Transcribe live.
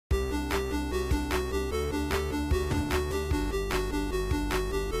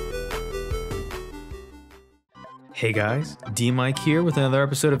Hey guys, DMic here with another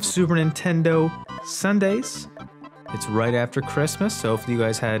episode of Super Nintendo Sundays. It's right after Christmas, so hopefully you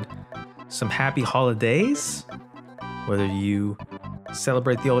guys had some happy holidays. Whether you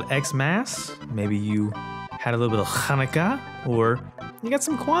celebrate the old Xmas, maybe you had a little bit of Hanukkah, or you got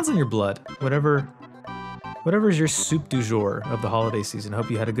some Kwanzaa in your blood. Whatever is your soup du jour of the holiday season.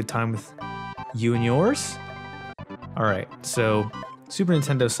 Hope you had a good time with you and yours. Alright, so Super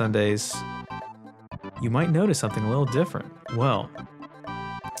Nintendo Sundays. You might notice something a little different. Well,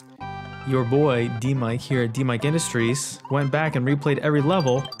 your boy DMic here at DMic Industries went back and replayed every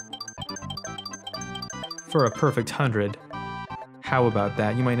level for a perfect 100. How about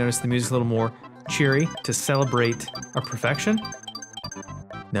that? You might notice the music's a little more cheery to celebrate our perfection.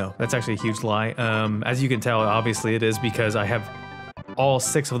 No, that's actually a huge lie. As you can tell, obviously it is because I have all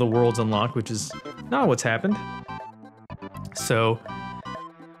 6 of the worlds unlocked, which is not what's happened. So,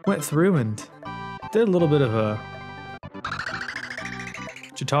 went through and did a little bit of a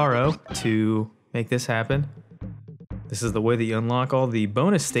Chitaro to make this happen. This is the way that you unlock all the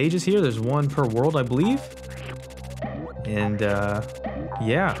bonus stages here. There's 1 per world, I believe. And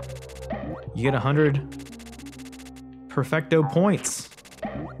yeah, you get 100 perfecto points.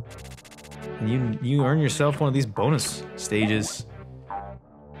 And you earn yourself one of these bonus stages.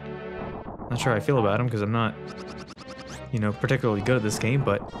 Not sure how I feel about them because I'm not, particularly good at this game,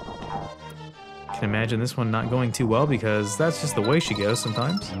 but can imagine this one not going too well because that's just the way she goes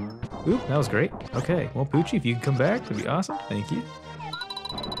sometimes. Oop, that was great. Okay, well, Poochie, if you can come back, that'd be awesome. Thank you.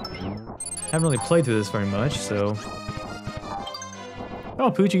 Haven't really played through this very much, so... Oh,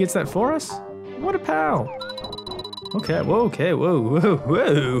 Poochie gets that for us? What a pal! Okay, whoa,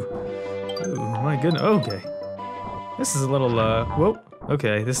 Oh, my goodness, okay. This is a little, whoa.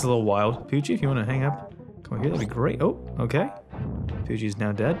 Okay, this is a little wild. Poochie, if you want to hang up, come over here, that'd be great. Oh, okay. Poochie's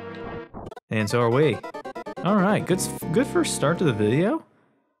now dead. And so are we. Alright, good first start to the video.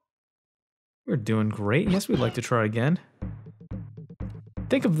 We're doing great. Yes, we'd like to try again.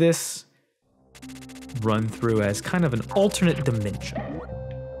 Think of this run through as kind of an alternate dimension.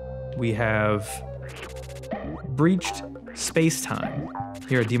 We have breached space-time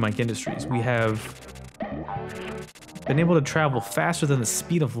here at DMic Industries. We have been able to travel faster than the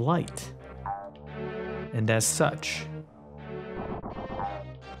speed of light. And as such,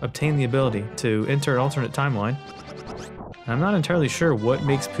 obtain the ability to enter an alternate timeline. I'm not entirely sure what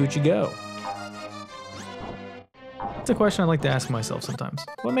makes Poochie go. It's a question I like to ask myself sometimes.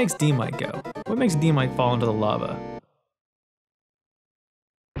 What makes DMic go? What makes DMic fall into the lava?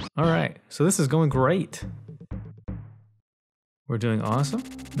 Alright, so this is going great. We're doing awesome.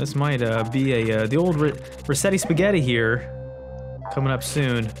 This might be the old Rossetti Spaghetti here, coming up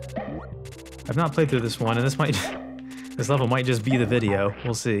soon. I've not played through this one, and this level might just be the video.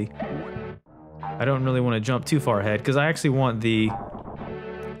 We'll see. I don't really want to jump too far ahead because I actually want the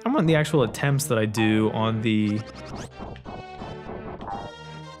actual attempts that I do on the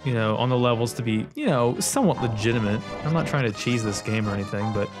on the levels to be, somewhat legitimate. I'm not trying to cheese this game or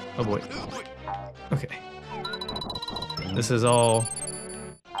anything, but oh boy. Okay. This is all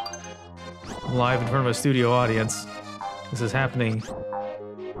live in front of a studio audience. This is happening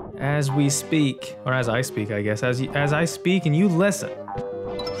as we speak, or as I speak, I guess. As I speak and you listen.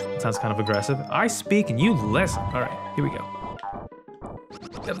 That sounds kind of aggressive. I speak and you listen. All right, here we go.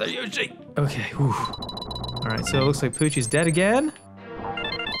 Get up there, Yoshi. Okay. Whew. All right, so it looks like Poochie's dead again.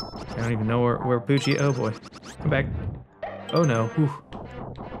 I don't even know where Poochie. Oh boy, come back. Oh no. Whew.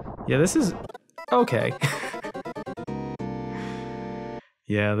 Yeah, this is okay.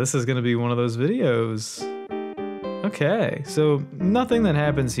 Yeah, this is gonna be one of those videos. Okay, so nothing that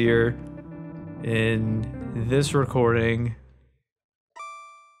happens here in this recording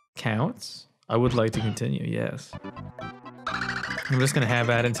counts. I would like to continue, yes. I'm just gonna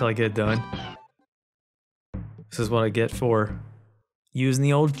have at it until I get it done. This is what I get for using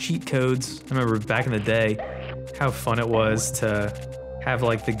the old cheat codes. I remember back in the day how fun it was to have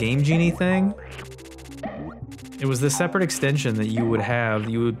like the Game Genie thing. It was this separate extension that you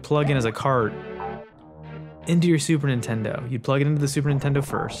would plug in as a cart into your Super Nintendo. You'd plug it into the Super Nintendo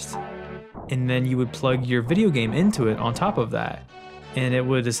first, and then you would plug your video game into it on top of that, and it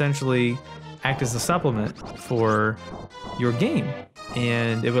would essentially act as a supplement for your game,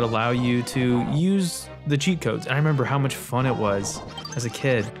 and it would allow you to use the cheat codes. And I remember how much fun it was as a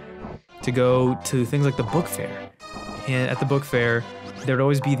kid to go to things like the book fair, and at the book fair there would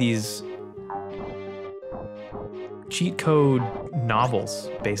always be these cheat code novels,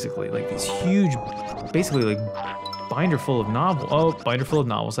 basically, like these huge, basically like binder full of novels. Oh, binder full of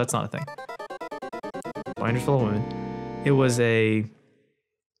novels, that's not a thing. Binder full of women. It was a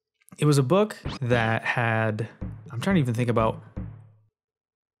book that had I'm trying to even think about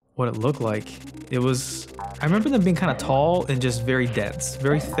what it looked like. It was, I remember them being kind of tall and just very dense,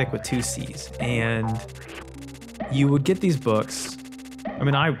 very thick with 2 C's. And you would get these books. I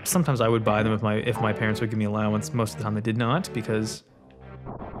mean, sometimes I would buy them if my parents would give me allowance. Most of the time they did not, because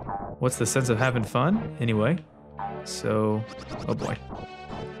what's the sense of having fun anyway? So, oh boy.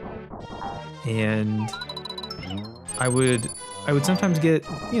 And I would sometimes get,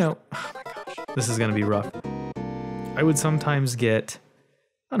 you know, oh my gosh, this is gonna be rough. I would sometimes get,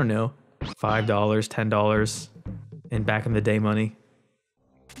 I don't know, $5, $10 in back in the day money.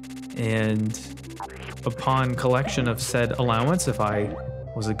 And upon collection of said allowance, if I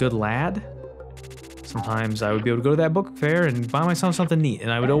was a good lad, sometimes I would be able to go to that book fair and buy myself something neat.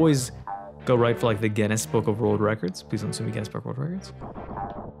 And I would always go right for like the Guinness Book of World Records. Please don't sue me, Guinness Book of World Records.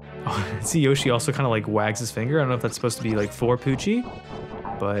 Oh, see, Yoshi also kind of like wags his finger. I don't know if that's supposed to be like for Poochie,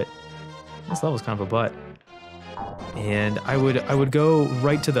 but this level's kind of a butt. And I would go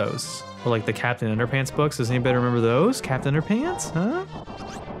right to those. Or like the Captain Underpants books. Does anybody remember those? Captain Underpants? Huh?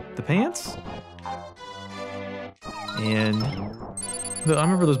 The pants? And I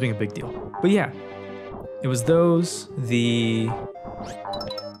remember those being a big deal. But yeah, it was those, the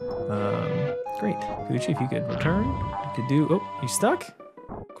great. Poochie, if you could return, you could do, oh, you stuck?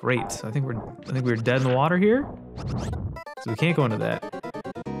 Great. I think we're dead in the water here. So we can't go into that.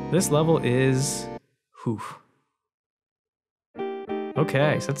 This level is, whew.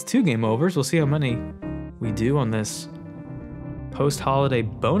 Okay, so that's 2 game overs. We'll see how many we do on this post-holiday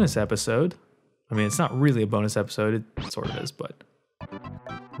bonus episode. I mean, it's not really a bonus episode. It sort of is, but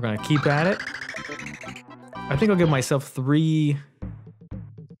we're gonna keep at it. I think I'll give myself 3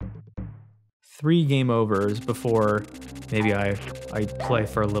 game overs before maybe I play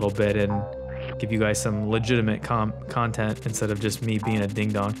for a little bit and give you guys some legitimate content instead of just me being a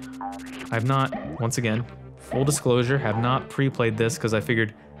ding-dong. I've not, once again, full disclosure, have not pre-played this because I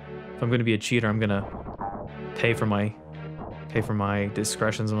figured if I'm going to be a cheater, I'm going to pay for my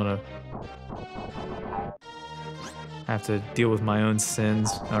discretions. I'm going to have to deal with my own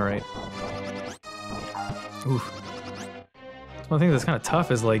sins. All right. Oof. One thing that's kind of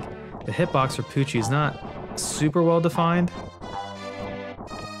tough is like the hitbox for Poochie is not super well defined.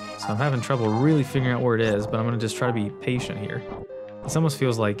 So I'm having trouble really figuring out where it is, but I'm going to just try to be patient here. This almost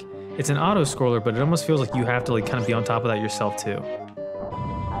feels like it's an auto scroller, but it almost feels like you have to like kind of be on top of that yourself too.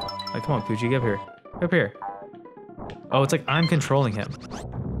 Like, come on, Poochie, get up here. Get up here. Oh, it's like I'm controlling him.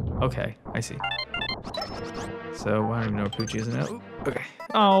 Okay, I see. So I don't even know where Poochie is now. Okay.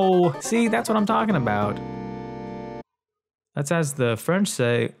 Oh, see, that's what I'm talking about. That's as the French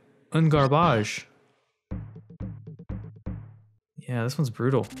say, un garbage. Yeah, this one's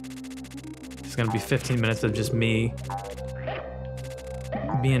brutal. It's gonna be 15 minutes of just me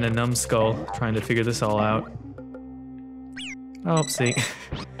being a numbskull trying to figure this all out. Oh, see.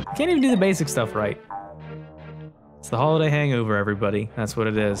 I can't even do the basic stuff right. It's the holiday hangover, everybody. That's what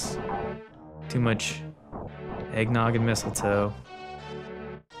it is. Too much eggnog and mistletoe.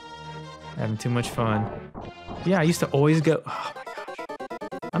 Having too much fun. Yeah, I used to always go... Oh my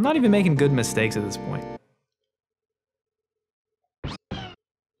gosh. I'm not even making good mistakes at this point.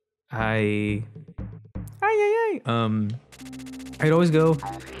 I'd always go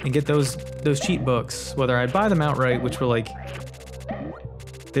and get those cheat books, whether I'd buy them outright, which were like,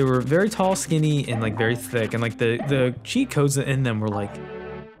 they were very tall, skinny, and like very thick, and like the cheat codes in them were like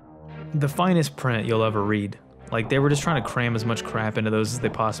the finest print you'll ever read. Like they were just trying to cram as much crap into those as they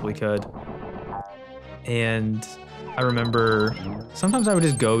possibly could. And I remember sometimes I would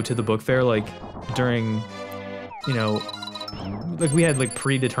just go to the book fair like during, you know, like we had like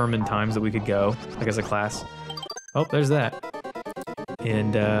predetermined times that we could go, like as a class. Oh, there's that.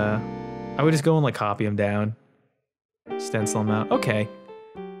 And I would just go and like copy them down, stencil them out. Okay,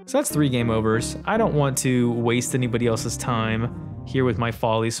 so that's 3 game overs. I don't want to waste anybody else's time here with my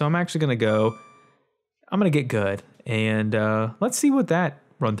folly, so I'm actually gonna go. I'm gonna get good, and let's see what that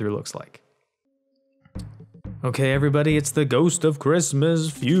run through looks like. Okay, everybody, it's the Ghost of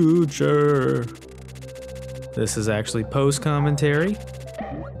Christmas Future. This is actually post commentary.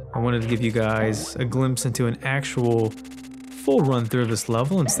 I wanted to give you guys a glimpse into an actual full run through of this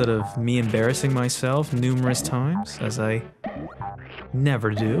level instead of me embarrassing myself numerous times, as I never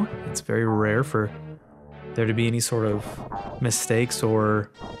do. It's very rare for there to be any sort of mistakes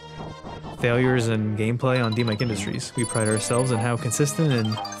or failures in gameplay on DMic Industries. We pride ourselves on how consistent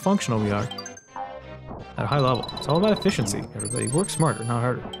and functional we are at a high level. It's all about efficiency, everybody. Work smarter, not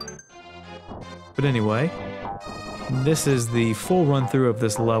harder. But anyway, this is the full run through of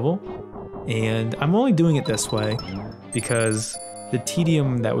this level, and I'm only doing it this way because the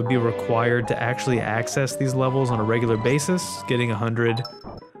tedium that would be required to actually access these levels on a regular basis, getting 100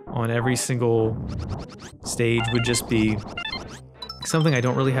 on every single stage would just be something I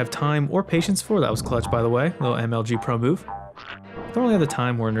don't really have time or patience for. That was clutch, by the way. Little MLG Pro move. Don't really have the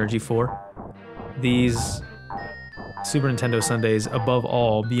time or energy for. These Super Nintendo Sundays, above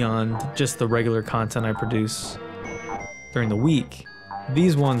all, beyond just the regular content I produce during the week,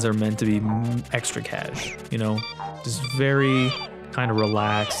 these ones are meant to be extra cash, you know? Just very kind of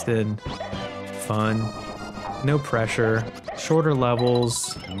relaxed and fun. No pressure. Shorter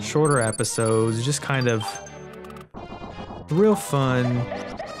levels, shorter episodes, just kind of real fun,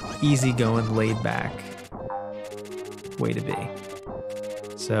 easygoing, laid back way to be.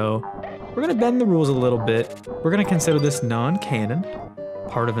 So we're gonna bend the rules a little bit. We're gonna consider this non-canon,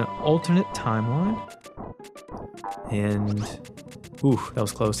 part of an alternate timeline. And ooh, that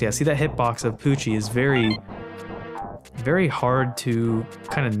was close. Yeah, see that hitbox of Poochie is very hard to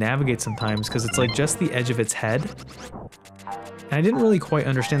kind of navigate sometimes because it's like just the edge of its head. And I didn't really quite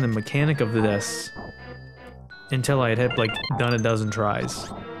understand the mechanic of this until I had like done a dozen tries.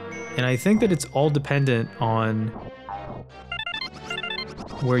 And I think that it's all dependent on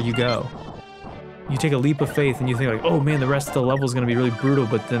where you go. You take a leap of faith and you think like, oh man, the rest of the level is going to be really brutal,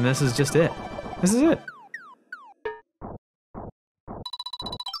 but then this is just it. This is it.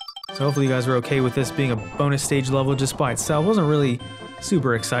 So hopefully you guys are okay with this being a bonus stage level just by itself. I wasn't really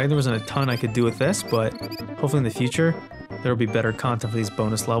super excited. There wasn't a ton I could do with this, but hopefully in the future there will be better content for these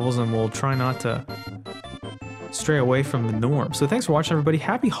bonus levels and we'll try not to stray away from the norm. So thanks for watching, everybody.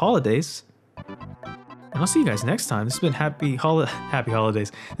 Happy holidays. And I'll see you guys next time. This has been Happy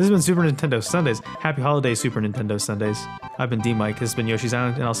Holidays. This has been Super Nintendo Sundays. Happy Holidays, Super Nintendo Sundays. I've been DMic. This has been Yoshi's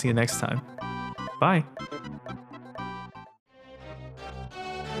Island, and I'll see you next time. Bye.